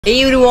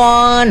Hey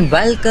everyone,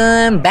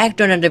 welcome back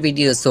to another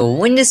video.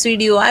 So in this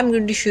video I'm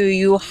going to show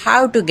you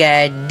how to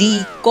get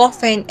the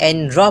Coffin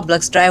in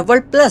Roblox Drive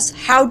World, plus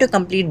how to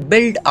complete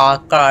build a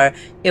car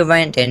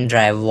event in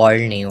Drive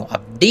World new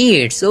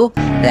update. So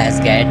let's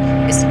get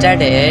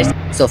started.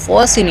 So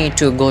first you need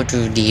to go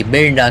to the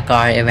build a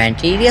car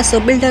event area. So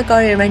build a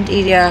car event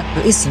area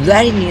is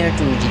very near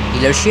to the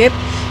dealership,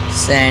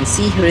 and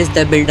see, here is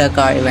the build a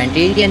car event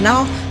area.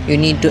 Now you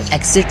need to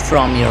exit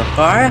from your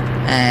car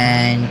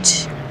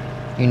and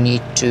you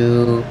need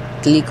to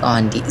click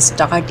on the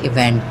start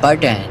event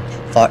button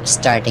for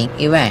starting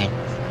event.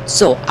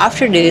 So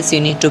after this you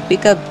need to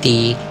pick up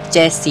the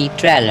chassis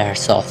trailer.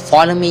 So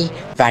follow me,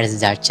 where is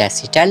the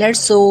chassis trailer?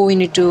 So you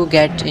need to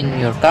get in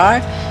your car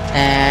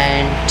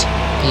and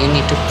you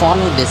need to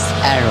follow this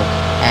arrow,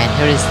 and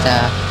here is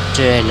the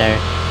trailer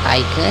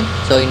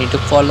icon, so you need to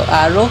follow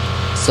arrow.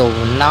 So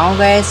now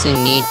guys, you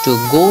need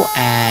to go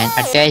and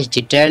attach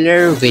the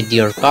trailer with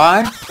your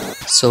car.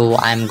 So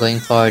I'm going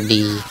for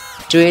the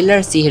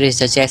trailer. See, here is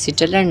the chassis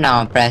trailer.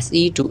 Now press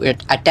E to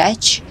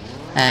attach,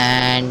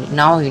 and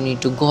now you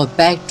need to go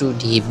back to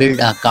the build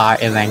a car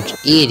event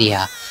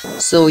area.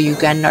 So you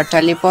cannot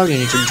teleport, you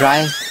need to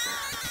drive.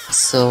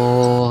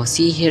 So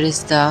see, here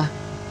is the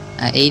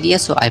area.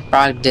 So I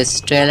parked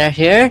this trailer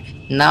here.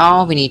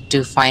 Now we need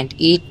to find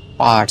 8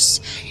 parts.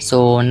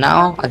 So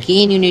now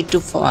again you need to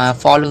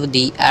follow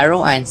the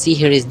arrow, and see,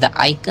 here is the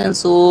icon.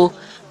 So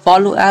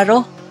follow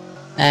arrow,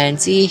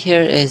 and see,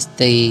 here is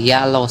the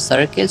yellow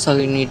circle. So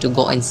you need to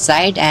go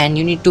inside and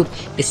you need to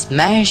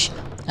smash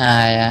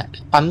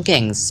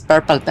pumpkins,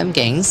 purple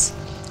pumpkins.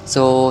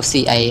 So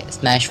see, I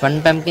smashed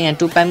 1 pumpkin and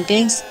 2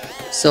 pumpkins,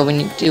 so we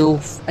need to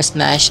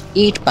smash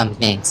 8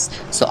 pumpkins.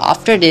 So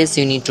after this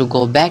you need to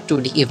go back to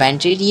the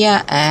event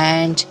area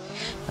and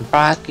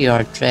park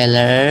your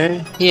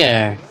trailer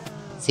here.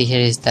 See, here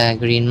is the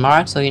green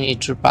mark, so you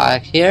need to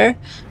park here.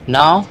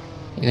 Now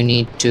you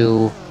need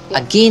to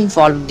again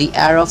follow the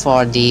arrow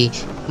for the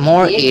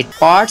more 8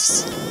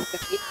 parts.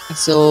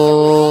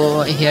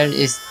 So here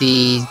is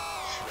the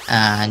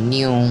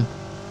new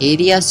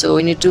area. So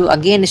we need to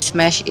again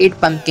smash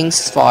 8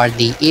 pumpkins for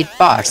the 8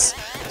 parts.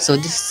 So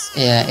this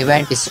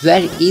event is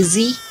very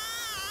easy.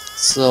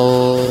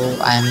 So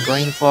I'm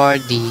going for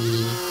the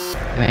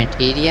event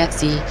area.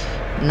 See,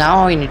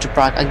 now we need to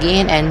park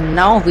again, and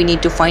now we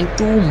need to find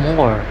 2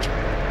 more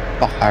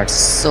parts.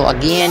 So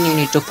again you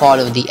need to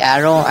follow the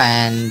arrow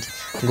and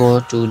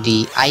go to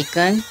the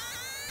icon.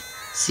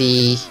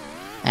 See,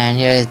 and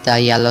here is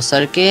the yellow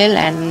circle,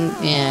 and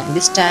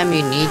this time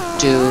you need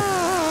to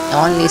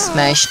only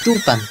smash 2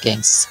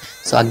 pumpkins.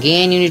 So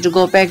again you need to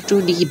go back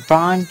to the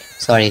barn,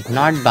 sorry,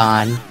 not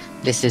barn,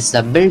 this is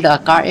the build a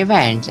car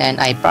event, and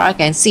I park,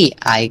 and see,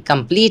 I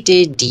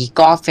completed the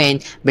Coffin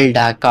build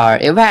a car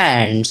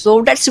event.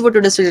 So that's it for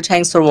today's video.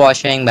 Thanks for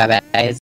watching. Bye bye guys.